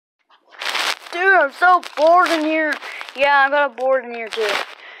Dude, I'm so bored in here. Yeah, I'm kind of bored in here too.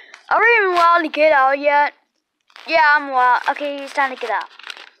 Are we even allowed to get out yet? Yeah, I'm allowed. Okay, it's time to get out.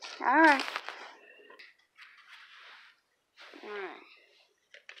 Alright.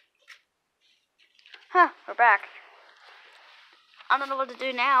 Huh, we're back. I don't know what to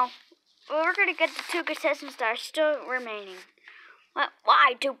do now. Well, we're gonna get the 2 contestants that are still remaining. What?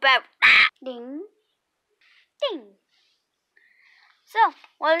 Why? Too bad. Ding. Ding. So,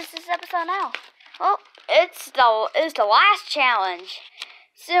 what is this episode now? Well, it's the last challenge.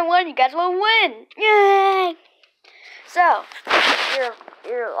 So, one you guys will win. Yay! So,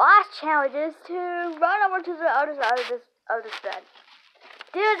 your last challenge is to run over to the other side of this bed.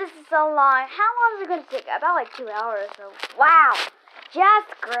 Dude, this is so long. How long is it going to take? About like 2 hours. So, wow.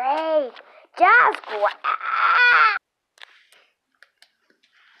 Just great. Just great.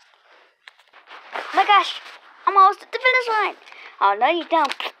 Oh my gosh. I'm almost at the finish line. Oh, no, you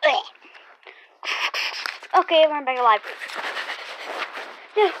don't. Okay, I'm back alive.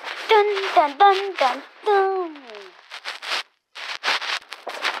 Dun, dun, dun, dun, dun.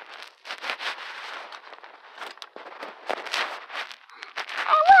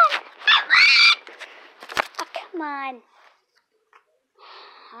 Come on.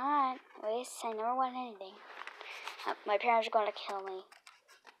 Alright, at least I never won anything. My parents are going to kill me.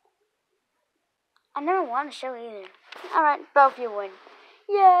 I never won a show either. Alright, both of you win.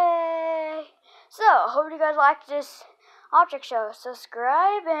 Yay! So, hope you guys liked this object show.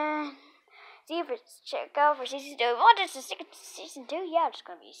 Subscribe and check out for season 2. What is the season 2? Yeah, it's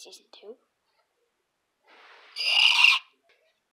going to be season 2.